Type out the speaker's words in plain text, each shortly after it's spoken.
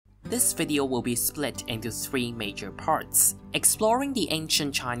This video will be split into 3 major parts, exploring the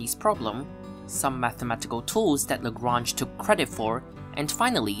ancient Chinese problem, some mathematical tools that Lagrange took credit for, and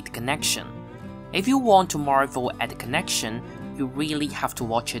finally the connection. If you want to marvel at the connection, you really have to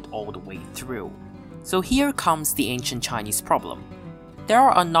watch it all the way through. So here comes the ancient Chinese problem. There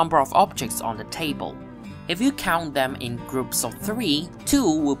are a number of objects on the table. If you count them in groups of 3,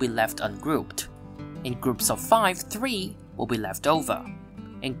 2 will be left ungrouped. In groups of 5, 3 will be left over.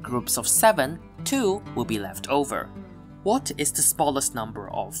 In groups of 7, 2 will be left over. What is the smallest number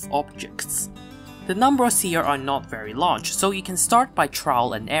of objects? The numbers here are not very large, so you can start by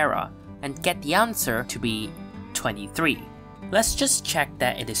trial and error and get the answer to be 23. Let's just check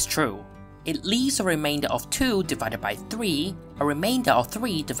that it is true. It leaves a remainder of 2 divided by 3, a remainder of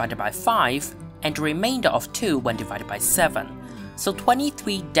 3 divided by 5, and a remainder of 2 when divided by 7. So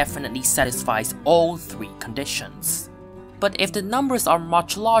 23 definitely satisfies all 3 conditions. But if the numbers are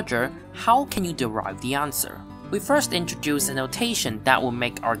much larger, how can you derive the answer? We first introduce a notation that will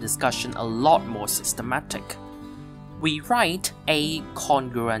make our discussion a lot more systematic. We write A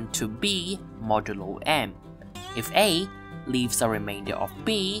congruent to B modulo M, if A leaves a remainder of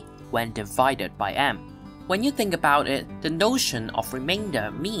B when divided by M. When you think about it, the notion of remainder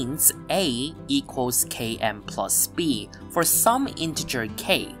means A equals Km plus B for some integer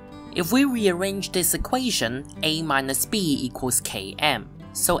k. If we rearrange this equation, A minus B equals Km,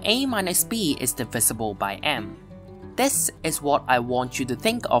 so A minus B is divisible by M. This is what I want you to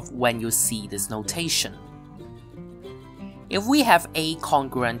think of when you see this notation. If we have A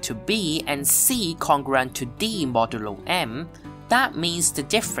congruent to B and C congruent to D modulo M, that means the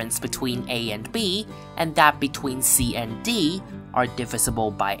difference between A and B and that between C and D are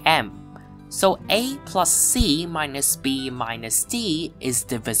divisible by M. So A plus C minus B minus D is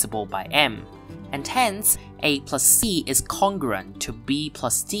divisible by M, and hence A plus C is congruent to B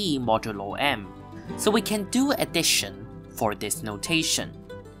plus D modulo M. So we can do addition for this notation.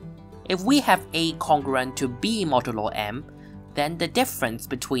 If we have A congruent to B modulo M, then the difference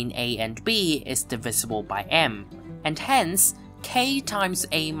between A and B is divisible by M, and hence K times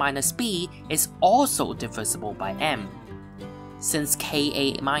A minus B is also divisible by M. Since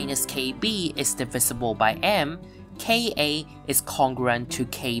Ka minus Kb is divisible by M, Ka is congruent to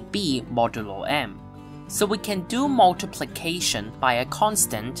Kb modulo M. So we can do multiplication by a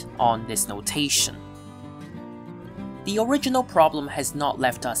constant on this notation. The original problem has not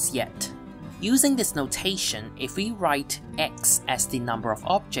left us yet. Using this notation, if we write x as the number of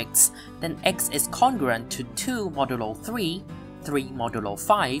objects, then x is congruent to 2 modulo 3, 3 modulo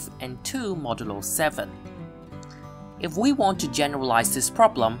 5, and 2 modulo 7. If we want to generalize this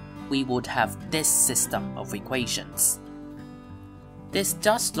problem, we would have this system of equations. This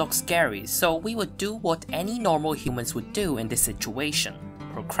does look scary, so we would do what any normal humans would do in this situation: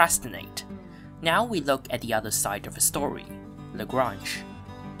 procrastinate. Now we look at the other side of the story, Lagrange.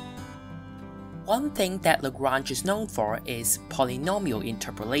 One thing that Lagrange is known for is polynomial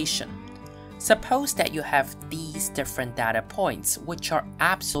interpolation. Suppose that you have these different data points which are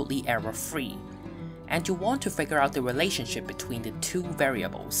absolutely error-free, and you want to figure out the relationship between the 2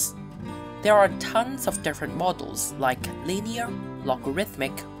 variables. There are tons of different models like linear,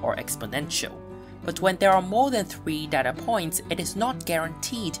 logarithmic, or exponential. But when there are more than 3 data points, it is not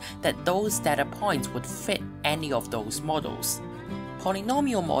guaranteed that those data points would fit any of those models.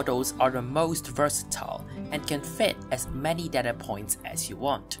 Polynomial models are the most versatile and can fit as many data points as you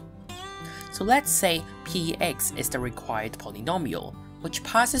want. So let's say Px is the required polynomial, which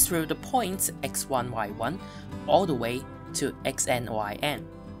passes through the points x1, y1 all the way to xn, yn.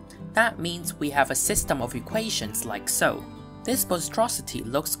 That means we have a system of equations like so. This monstrosity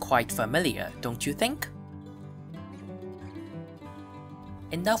looks quite familiar, don't you think?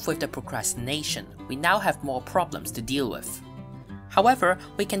 Enough with the procrastination, we now have more problems to deal with. However,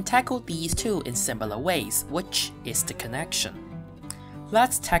 we can tackle these 2 in similar ways, which is the connection.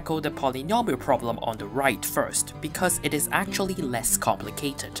 Let's tackle the polynomial problem on the right first, because it is actually less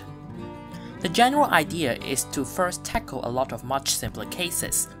complicated. The general idea is to first tackle a lot of much simpler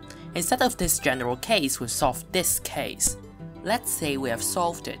cases. Instead of this general case, we solve this case. Let's say we have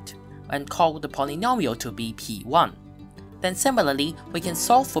solved it, and call the polynomial to be P1. Then similarly, we can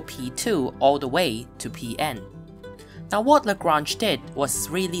solve for P2 all the way to Pn. Now what Lagrange did was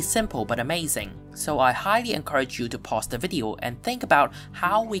really simple but amazing, so I highly encourage you to pause the video and think about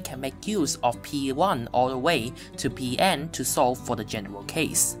how we can make use of P1 all the way to Pn to solve for the general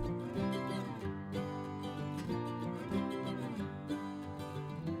case.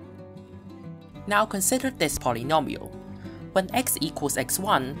 Now consider this polynomial. When x equals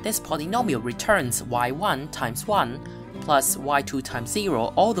x1, this polynomial returns y1 times 1, plus y2 times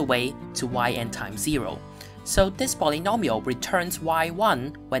 0 all the way to yn times 0. So this polynomial returns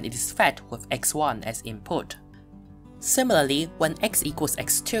y1 when it is fed with x1 as input. Similarly, when x equals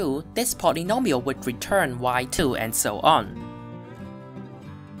x2, this polynomial would return y2 and so on.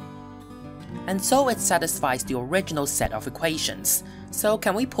 And so it satisfies the original set of equations. So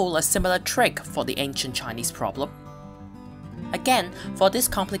can we pull a similar trick for the ancient Chinese problem? Again, for this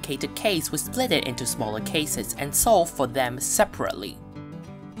complicated case, we split it into smaller cases and solve for them separately.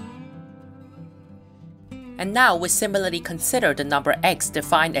 And now we similarly consider the number x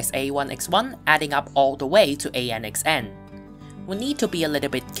defined as a1x1 adding up all the way to anxn. We need to be a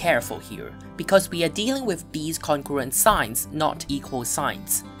little bit careful here, because we are dealing with these congruent signs, not equal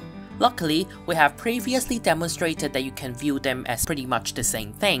signs. Luckily, we have previously demonstrated that you can view them as pretty much the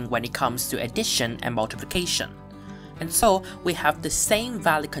same thing when it comes to addition and multiplication. And so, we have the same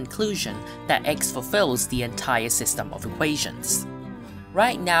valid conclusion that x fulfills the entire system of equations.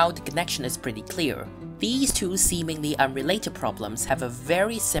 Right now, the connection is pretty clear. These two seemingly unrelated problems have a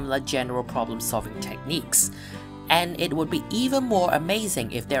very similar general problem-solving techniques, and it would be even more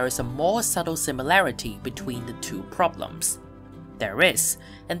amazing if there is a more subtle similarity between the two problems. There is,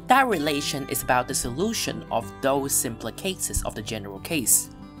 and that relation is about the solution of those simpler cases of the general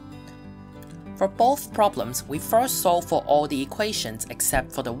case. For both problems, we first solve for all the equations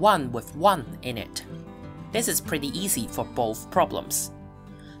except for the one with 1 in it. This is pretty easy for both problems.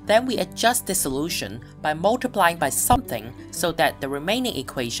 Then we adjust the solution by multiplying by something so that the remaining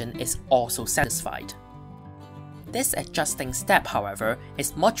equation is also satisfied. This adjusting step, however,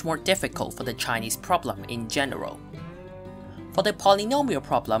 is much more difficult for the Chinese problem in general. For the polynomial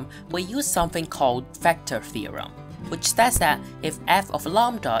problem, we use something called vector theorem, which says that if f of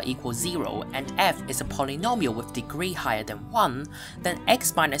lambda equals 0 and f is a polynomial with degree higher than 1, then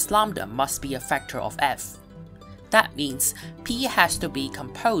x minus lambda must be a factor of f. That means P has to be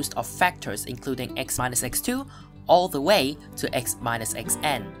composed of factors including x minus x2 all the way to x minus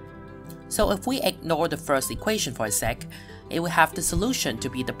xn. So if we ignore the first equation for a sec, it will have the solution to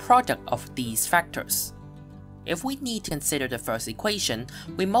be the product of these factors. If we need to consider the first equation,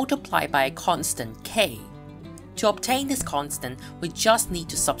 we multiply by a constant k. To obtain this constant, we just need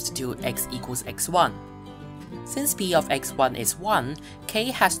to substitute x equals x1. Since p of x1 is 1,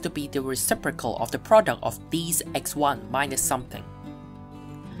 k has to be the reciprocal of the product of these x1 minus something.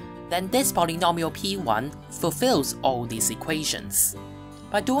 Then this polynomial p1 fulfills all these equations.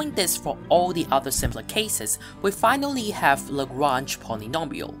 By doing this for all the other simpler cases, we finally have Lagrange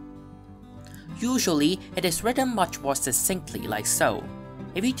polynomial. Usually, it is written much more succinctly like so.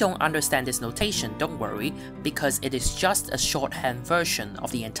 If you don't understand this notation, don't worry, because it is just a shorthand version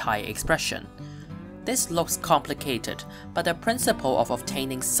of the entire expression. This looks complicated, but the principle of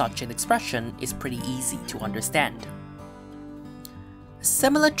obtaining such an expression is pretty easy to understand. A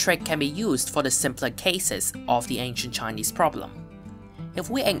similar trick can be used for the simpler cases of the ancient Chinese problem. If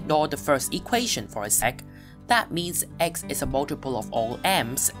we ignore the first equation for a sec, that means x is a multiple of all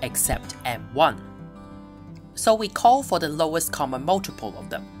m's except m1. So we call for the lowest common multiple of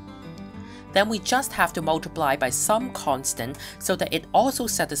them. Then we just have to multiply by some constant so that it also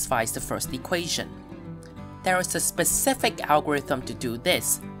satisfies the first equation. There is a specific algorithm to do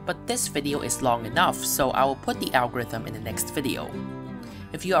this, but this video is long enough, so I will put the algorithm in the next video.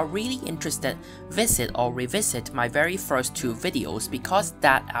 If you are really interested, visit or revisit my very first two videos because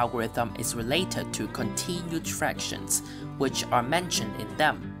that algorithm is related to continued fractions, which are mentioned in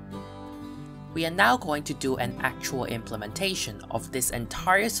them. We are now going to do an actual implementation of this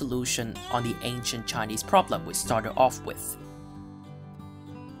entire solution on the ancient Chinese problem we started off with.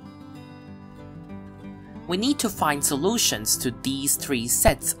 We need to find solutions to these three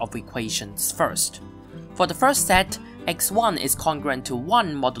sets of equations first. For the first set, x1 is congruent to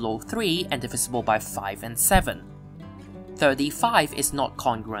 1 modulo 3 and divisible by 5 and 7. 35 is not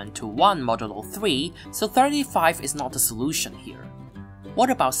congruent to 1 modulo 3, so 35 is not the solution here. What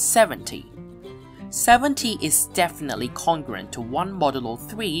about 70? 70 is definitely congruent to 1 modulo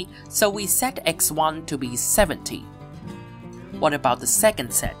 3, so we set x1 to be 70. What about the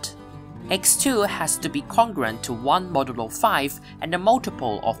second set? x2 has to be congruent to 1 modulo 5 and a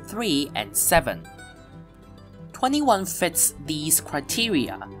multiple of 3 and 7. 21 fits these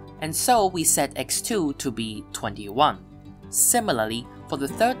criteria, and so we set x2 to be 21. Similarly, for the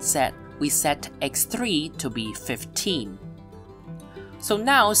third set, we set x3 to be 15. So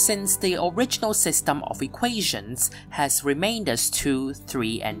now, since the original system of equations has remainders 2,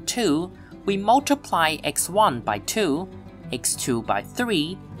 3, and 2, we multiply x1 by 2, x2 by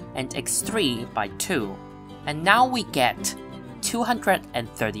 3, and x3 by 2, and now we get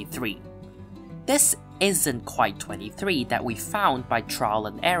 233. This isn't quite 23 that we found by trial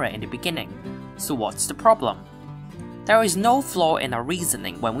and error in the beginning. So what's the problem? There is no flaw in our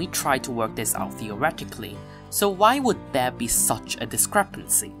reasoning when we try to work this out theoretically, so why would there be such a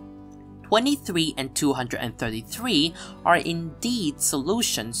discrepancy? 23 and 233 are indeed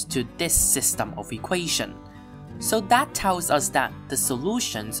solutions to this system of equation, so that tells us that the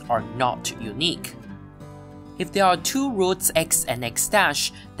solutions are not unique. If there are two roots x and x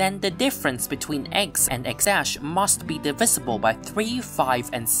dash, then the difference between x and x dash must be divisible by 3, 5,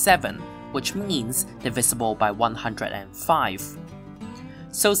 and 7, which means divisible by 105.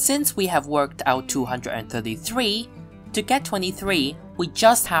 So since we have worked out 233, to get 23, we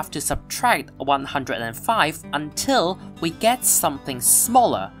just have to subtract 105 until we get something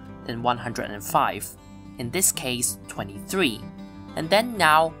smaller than 105, in this case 23. And then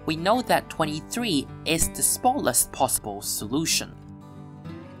now we know that 23 is the smallest possible solution.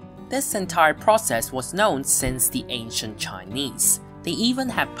 This entire process was known since the ancient Chinese. They even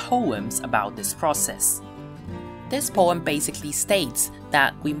have poems about this process. This poem basically states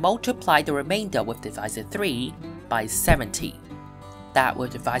that we multiply the remainder with divisor 3 by 70, that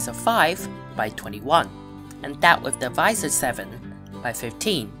with divisor 5 by 21, and that with divisor 7 by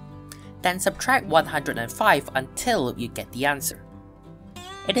 15. Then subtract 105 until you get the answer.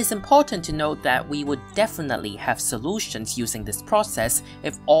 It is important to note that we would definitely have solutions using this process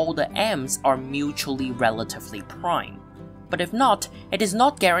if all the m's are mutually relatively prime. But if not, it is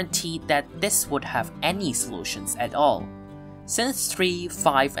not guaranteed that this would have any solutions at all. Since 3,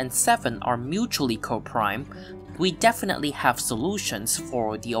 5, and 7 are mutually co-prime, we definitely have solutions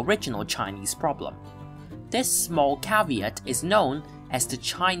for the original Chinese problem. This small caveat is known as the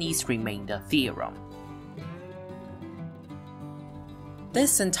Chinese remainder theorem.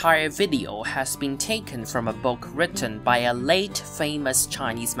 This entire video has been taken from a book written by a late famous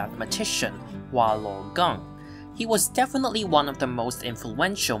Chinese mathematician, Hua Luo-geng. He was definitely one of the most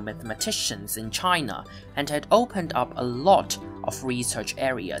influential mathematicians in China and had opened up a lot of research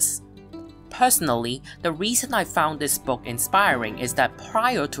areas. Personally, the reason I found this book inspiring is that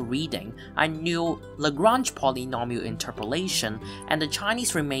prior to reading, I knew Lagrange polynomial interpolation and the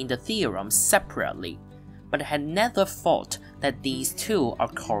Chinese remainder theorem separately, but had never thought that these two are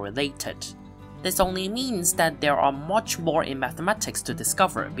correlated. This only means that there are much more in mathematics to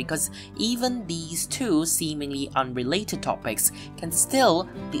discover, because even these two seemingly unrelated topics can still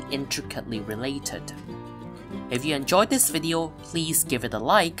be intricately related. If you enjoyed this video, please give it a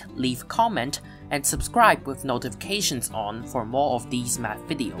like, leave a comment, and subscribe with notifications on for more of these math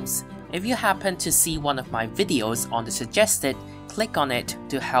videos. If you happen to see one of my videos on the suggested, click on it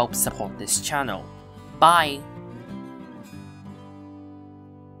to help support this channel. Bye!